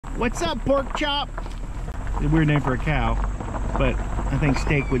What's up, pork chop? A weird name for a cow, but I think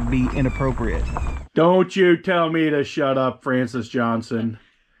steak would be inappropriate. Don't you tell me to shut up, Frances Johnson.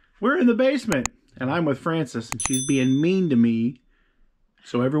 We're in the basement, and I'm with Frances, and she's being mean to me.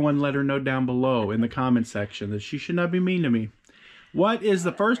 So everyone let her know down below in the comment section that she should not be mean to me. What is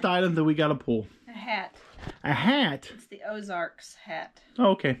the first item that we got to pull? A hat. A hat? It's the Ozarks hat.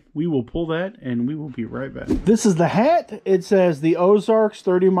 Oh, okay. We will pull that, and we will be right back. This is the hat. It says the Ozarks,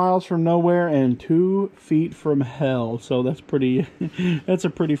 30 miles from nowhere and 2 feet from hell. So that's pretty, that's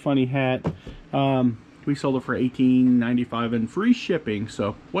a pretty funny hat. We sold it for $18.95 and free shipping.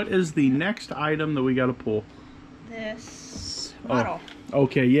 So what is the next item that we got to pull? This bottle. Oh,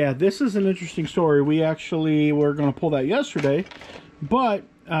 okay, yeah, this is an interesting story. We actually were going to pull that yesterday, but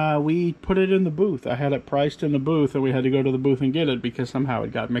we put it in the booth. I had it priced in the booth, and we had to go to the booth and get it because somehow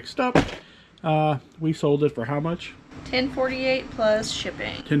it got mixed up. We sold it for how much? $10.48 plus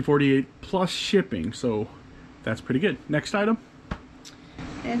shipping. $10.48 plus shipping, so that's pretty good. Next item?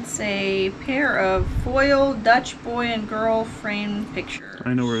 It's a pair of foil Dutch boy and girl frame pictures.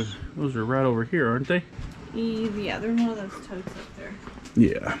 I know where those are right over here, aren't they? Yeah, there's one of those totes up there.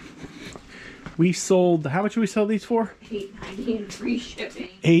 Yeah. We sold, how much did we sell these for? $8.90 and free shipping.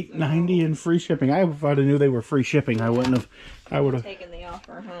 $8.90 and free shipping. If I'd have knew they were free shipping, I wouldn't have. I would have taken the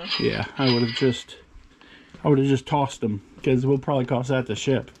offer, huh? Yeah, I would have just tossed them because it will probably cost that to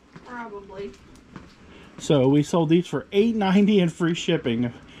ship. Probably. So we sold these for $8.90 and free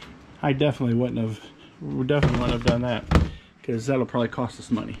shipping. I definitely wouldn't have done that because that'll probably cost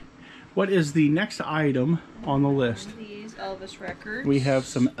us money. What is the next item on the list? These Elvis records. We have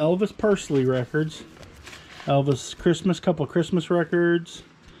some Elvis Presley records. Elvis Christmas, couple Christmas records.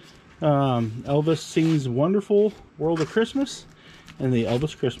 Elvis Sings Wonderful World of Christmas. And the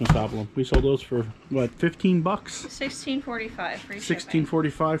Elvis Christmas album. We sold those for, what, 15 bucks? $16.45 free shipping.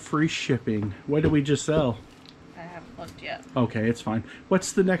 $16.45 free shipping. What did we just sell? I haven't looked yet. Okay, it's fine.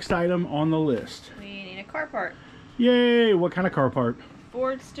 What's the next item on the list? We need a car part. Yay! What kind of car part?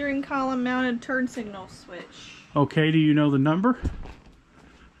 Ford steering column mounted turn signal switch. Okay, do you know the number?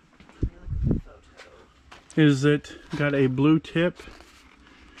 Is it got a blue tip?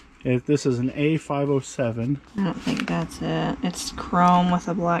 This is an A507. I don't think that's it. It's chrome with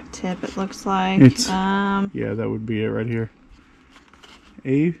a black tip, it looks like. Yeah, that would be it right here.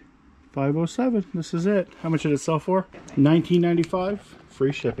 A507. This is it. How much did it sell for? $19.95.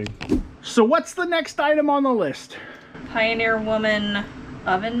 Free shipping. So what's the next item on the list? Pioneer Woman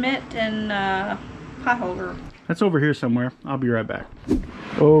oven mitt and pot holder. That's over here somewhere. I'll be right back.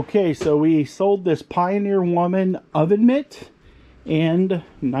 Okay, so we sold this Pioneer Woman oven mitt and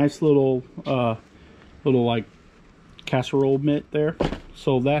nice little like casserole mitt there.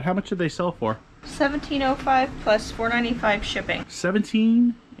 Sold that. How much did they sell for? $17.05 plus $4.95 shipping.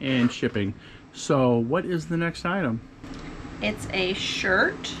 $17 and shipping. So what is the next item? It's a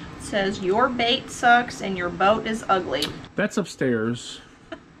shirt. It says your bait sucks and your boat is ugly. That's upstairs.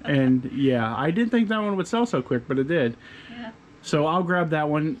 And yeah, I didn't think that one would sell so quick, but it did. Yeah. So I'll grab that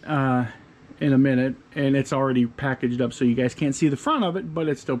one in a minute, and it's already packaged up so you guys can't see the front of it, but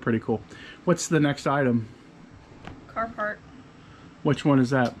it's still pretty cool. What's the next item? Car part. Which one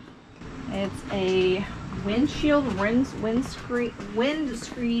is that? It's a windshield windscreen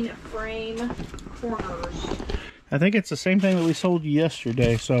frame corners. I think it's the same thing that we sold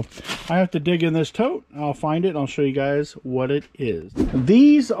yesterday, so I have to dig in this tote. I'll find it and I'll show you guys what it is.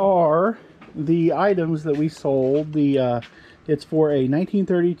 These are the items that we sold. It's for a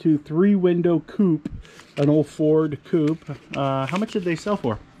 1932 3-window coupe, an old Ford coupe. How much did they sell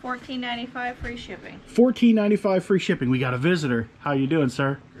for? $14.95 free shipping. $14.95 free shipping. We got a visitor. How you doing,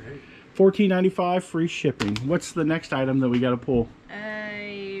 sir? Great. $14.95 free shipping. What's the next item that we got to pull?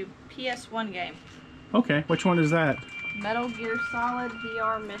 A PS1 game. Okay, which one is that? Metal Gear Solid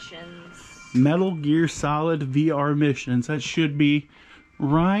VR Missions. Metal Gear Solid VR Missions. That should be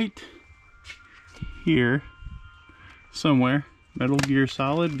right here somewhere. Metal Gear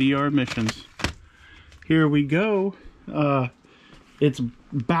Solid VR Missions. Here we go. It's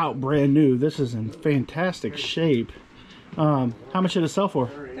about brand new. This is in fantastic shape. How much did it sell for?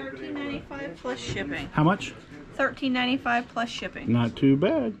 $13.95 plus shipping. How much? $13.95 plus shipping. Not too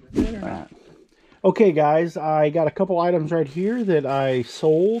bad. Right. Okay, guys, I got a couple items right here that I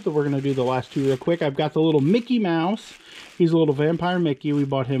sold. We're going to do the last two real quick. I've got the little Mickey Mouse. He's a little vampire Mickey. We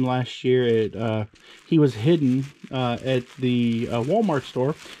bought him last year. He was hidden at the Walmart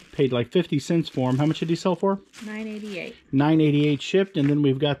store. Paid like 50 cents for him. How much did he sell for? $9.88. $9.88 shipped. And then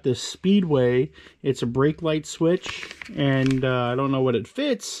we've got this Speedway. It's a brake light switch. And I don't know what it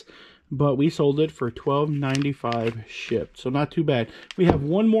fits, but we sold it for $12.95 shipped, so not too bad. We have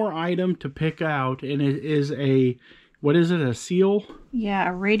one more item to pick out, and it is a, what is it, a seal? Yeah,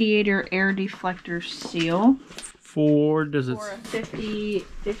 a radiator air deflector seal. For, does it... For a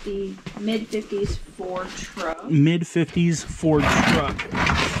mid-50s Ford truck. Mid-50s Ford truck.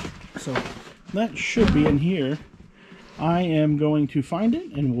 So that should be in here. I am going to find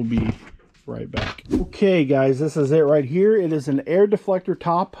it, and we'll be right back. Okay, guys, this is it right here. It is an air deflector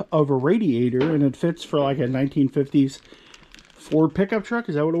top of a radiator, and it fits for like a 1950s Ford pickup truck.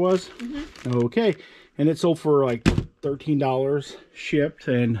 Is that what it was? Mm-hmm. Okay, and it sold for like $13 shipped,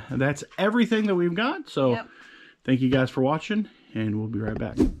 and that's everything that we've got. So yep. Thank you guys for watching, and we'll be right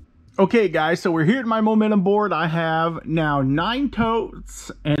back. Okay, guys, so we're here at my Momentum board. I have now 9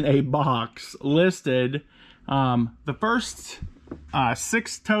 totes and a box listed. The first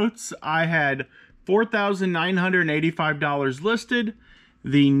 6 totes, I had $4,985 listed.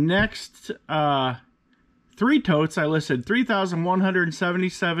 The next 3 totes, I listed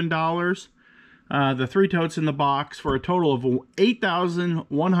 $3,177. The 3 totes in the box for a total of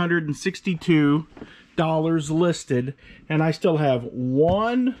 $8,162 listed. And I still have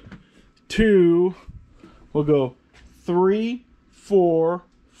 1, 2, we'll go 3, 4,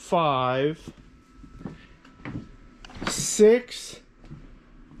 5, 6,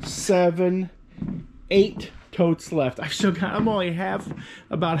 7, 8 totes left. I've still got, I'm only a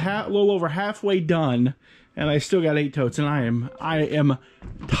little over halfway done, and I still got 8 totes, and I am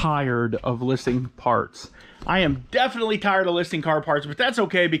tired of listing parts. I am definitely tired of listing car parts, but that's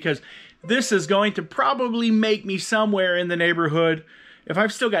okay, because this is going to probably make me somewhere in the neighborhood. If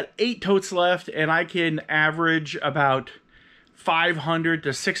I've still got 8 totes left, and I can average about $500 to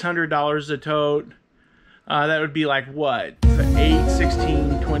 $600 a tote, that would be like what? 8,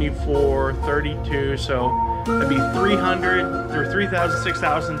 16, 24, 32. So that'd be $300 or $3,000,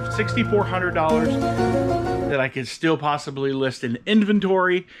 $6,000, $6,400 that I could still possibly list in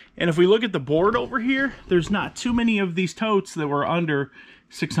inventory. And if we look at the board over here, there's not too many of these totes that were under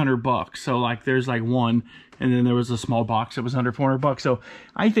 600 bucks. So like there's like one, and then there was a small box that was under 400 bucks. So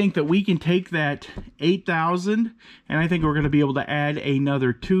I think that we can take that 8,000, and I think we're going to be able to add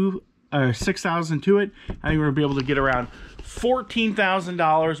another 6,000 to it. I think we're gonna be able to get around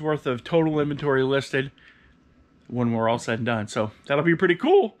 $14,000 worth of total inventory listed when we're all said and done. So that'll be pretty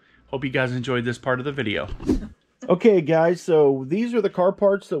cool. Hope you guys enjoyed this part of the video. Okay, guys, so these are the car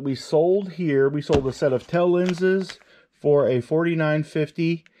parts that we sold here. We sold a set of tail lenses for a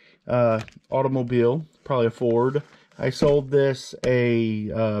 $49.50 automobile, probably a Ford. I sold this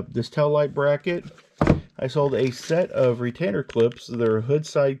this tail light bracket. I sold a set of retainer clips. They're hood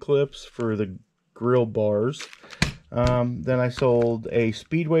side clips for the grill bars. Then I sold a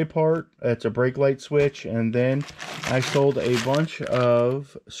speedway part. It's a brake light switch. And then I sold a bunch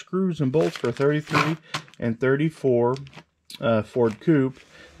of screws and bolts for 33 and 34 Ford Coupe.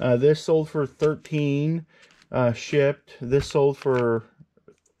 This sold for 13 shipped. This sold for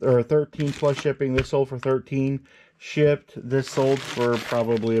 13 plus shipping. This sold for 13 shipped. This sold for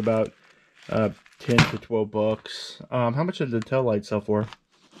probably about 10 to 12 bucks. How much did the tail light sell for?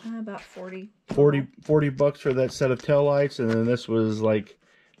 About 40 bucks for that set of tail lights, and then this was like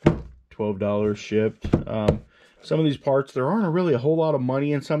 $12 shipped. Some of these parts, there aren't really a whole lot of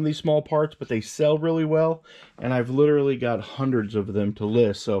money in some of these small parts, but they sell really well, and I've literally got hundreds of them to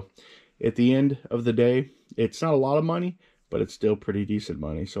list. So at the end of the day, it's not a lot of money, but it's still pretty decent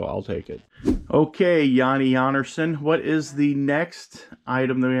money, so I'll take it. Okay, Yanni Jonnerson, what is the next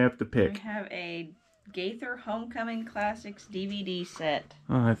item that we have to pick? We have a Gaither Homecoming Classics DVD set.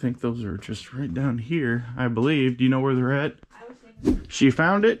 I think those are just right down here, I believe. Do you know where they're at? I was thinking. She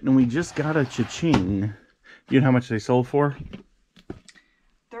found it, and we just got a cha-ching. Do you know how much they sold for?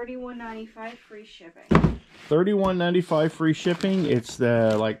 $31.95 free shipping. $31.95 free shipping. It's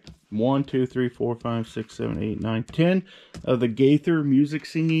the like 1, 2, 3, 4, 5, 6, 7, 8, 9, 10 of the Gaither music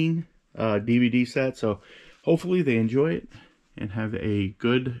singing DVD set. So hopefully they enjoy it and have a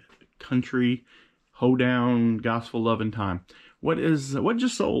good country hoedown gospel loving time. What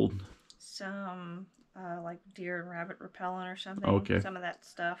just sold? Some like deer and rabbit repellent or something. Okay. Some of that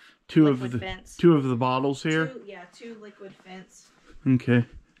stuff. Two of the bottles here. Two liquid fence. Okay.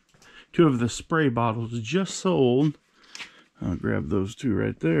 2 of the spray bottles just sold. I'll grab those 2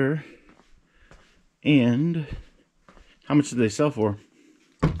 right there. And how much did they sell for?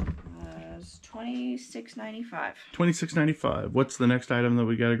 It's $26.95. $26.95. What's the next item that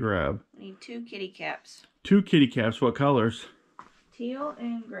we gotta grab? We need 2 kitty caps. 2 kitty caps. What colors? Teal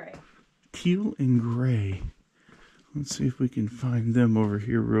and gray. Teal and gray. Let's see if we can find them over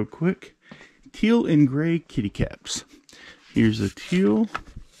here real quick. Teal and gray kitty caps. Here's a teal.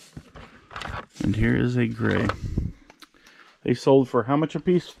 And here is a gray. They sold for how much a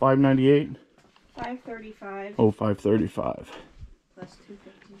piece? $5.98? $5.35. Oh, $5.35. Plus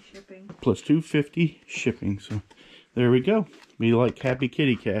 $2.50 shipping. Plus $2.50 shipping. So there we go. We like happy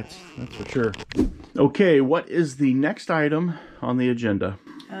kitty cats, that's for sure. Okay, what is the next item on the agenda?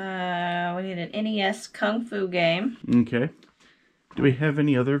 We need an NES Kung Fu game. Okay. Do we have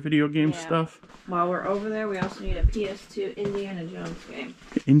any other video game stuff? While we're over there, we also need a PS2 Indiana Jones game.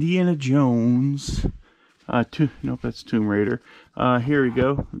 Indiana Jones. Nope, that's Tomb Raider. Here we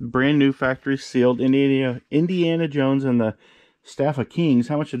go. Brand new factory sealed Indiana Jones and the Staff of Kings.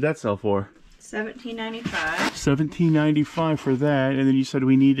 How much did that sell for? $17.95. $17.95 for that. And then you said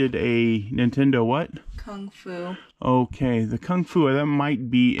we needed a Nintendo what? Kung Fu. Okay, the Kung Fu, that might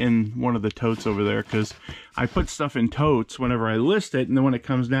be in one of the totes over there, because I put stuff in totes whenever I list it, and then when it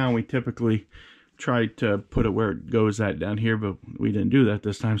comes down, we typically try to put it where it goes at down here, but we didn't do that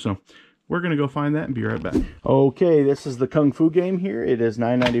this time, so we're going to go find that and be right back. Okay, this is the Kung Fu game here. It is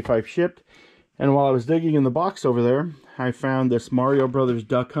 $9.95 shipped, and while I was digging in the box over there, I found this Mario Brothers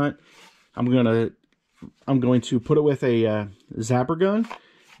Duck Hunt. I'm going to put it with a zapper gun,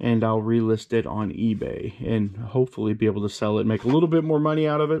 and I'll relist it on eBay and hopefully be able to sell it, make a little bit more money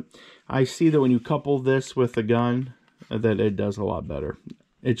out of it. I see that when you couple this with a gun, that it does a lot better.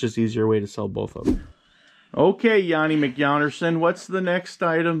 It's just easier way to sell both of them. Okay, Yanni McYonnerson, what's the next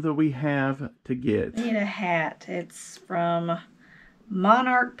item that we have to get? I need a hat. It's from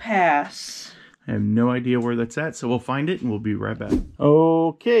Monarch Pass. I have no idea where that's at, so we'll find it and we'll be right back.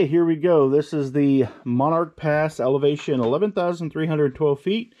 Okay, here we go. This is the Monarch Pass elevation, 11,312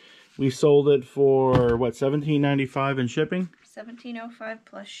 feet. We sold it for, what, $17.95 in shipping? $17.05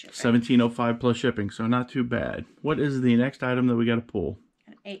 plus shipping. $17.05 plus shipping, so not too bad. What is the next item that we got to pull?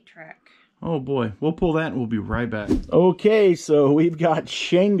 An 8-track. Oh boy, we'll pull that and we'll be right back. Okay, so we've got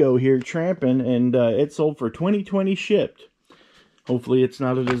Shango here tramping, and it sold for $20.20 shipped. Hopefully it's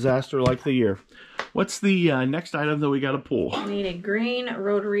not a disaster like the year. What's the next item that we got to pull? I need a green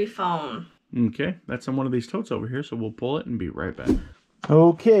rotary phone. Okay, that's on one of these totes over here, so we'll pull it and be right back.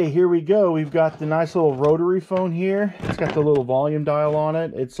 Okay, here we go. We've got the nice little rotary phone here. It's got the little volume dial on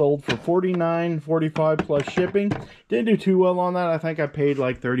it. It sold for $49.45 plus shipping. Didn't do too well on that. I think I paid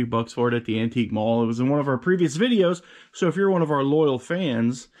like 30 bucks for it at the antique mall. It was in one of our previous videos, so if you're one of our loyal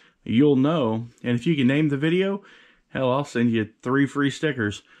fans, you'll know. And if you can name the video, hell, I'll send you 3 free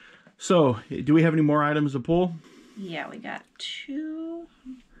stickers. So, do we have any more items to pull? Yeah, we got 2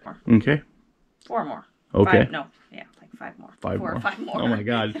 more. Okay. 4 more. Okay. 5, no, yeah, like 5 more. 5 4 more. or 5 more. Oh my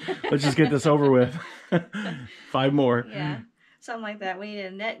God. Let's just get this over with. 5 more. Yeah, something like that. We need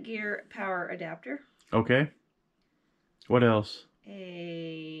a Netgear power adapter. Okay. What else?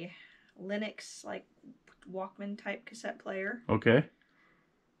 A Linux, like, Walkman type cassette player. Okay.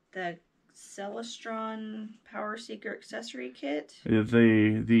 The Celestron Power Seeker accessory kit.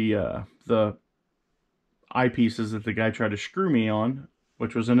 The eyepieces that the guy tried to screw me on,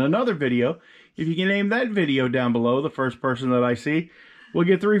 which was in another video. If you can name that video down below, the first person that I see, we'll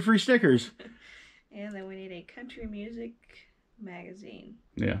get 3 free stickers. And then we need a country music magazine.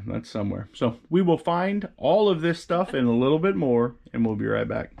 Yeah, that's somewhere. So we will find all of this stuff and a little bit more, and we'll be right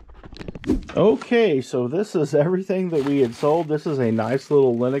back. Okay, so this is everything that we had sold. This is a nice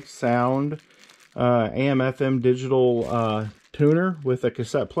little Linux Sound AM/FM digital tuner with a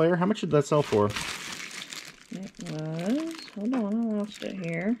cassette player. How much did that sell for? It was, hold on, I lost it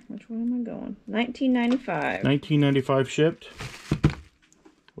here. Which way am I going? $19.95. $19.95 shipped.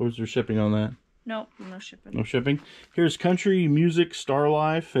 What was your shipping on that? Nope, no shipping. No shipping. Here's Country Music Star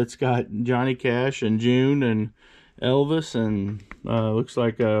Life. It's got Johnny Cash and June and Elvis and looks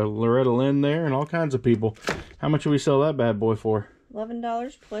like Loretta Lynn there and all kinds of people. How much do we sell that bad boy for?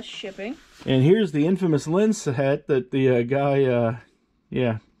 $11 plus shipping. And here's the infamous Lynn set that the guy,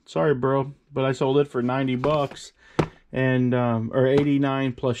 yeah, sorry bro, but I sold it for 90 bucks and or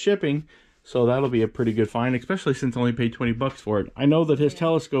 89 plus shipping. So that'll be a pretty good find, especially since I only paid 20 bucks for it. I know that his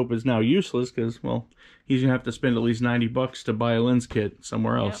telescope is now useless because, well, he's going to have to spend at least 90 bucks to buy a lens kit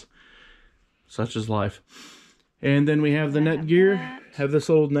somewhere else. Yep. Such is life. And then we have the Netgear, have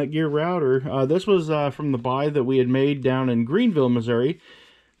this old Netgear router. This was from the buy that we had made down in Greenville, Missouri.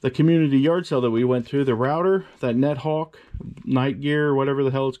 The community yard sale that we went to, the router, that NetHawk, Nightgear, whatever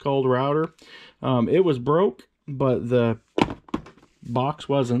the hell it's called, router. It was broke, but the box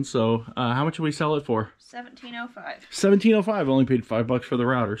wasn't. So how much did we sell it for? $17.05. $17.05. Only paid $5 for the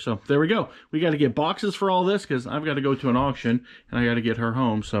router. So there we go. We got to get boxes for all this because I've got to go to an auction and I got to get her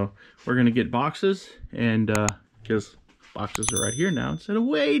home. So we're going to get boxes and because boxes are right here now instead of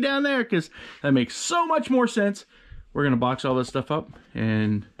way down there because that makes so much more sense. We're going to box all this stuff up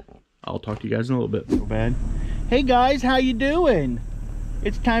and I'll talk to you guys in a little bit. So bad. Hey guys, how you doing?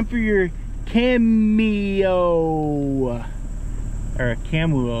 It's time for your cameo. Or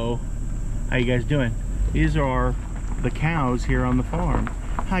camuo. How you guys doing? These are the cows here on the farm.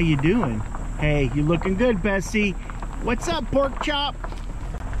 How you doing? Hey, you looking good, Bessie. What's up, pork chop?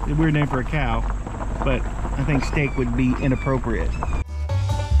 A weird name for a cow, but I think steak would be inappropriate.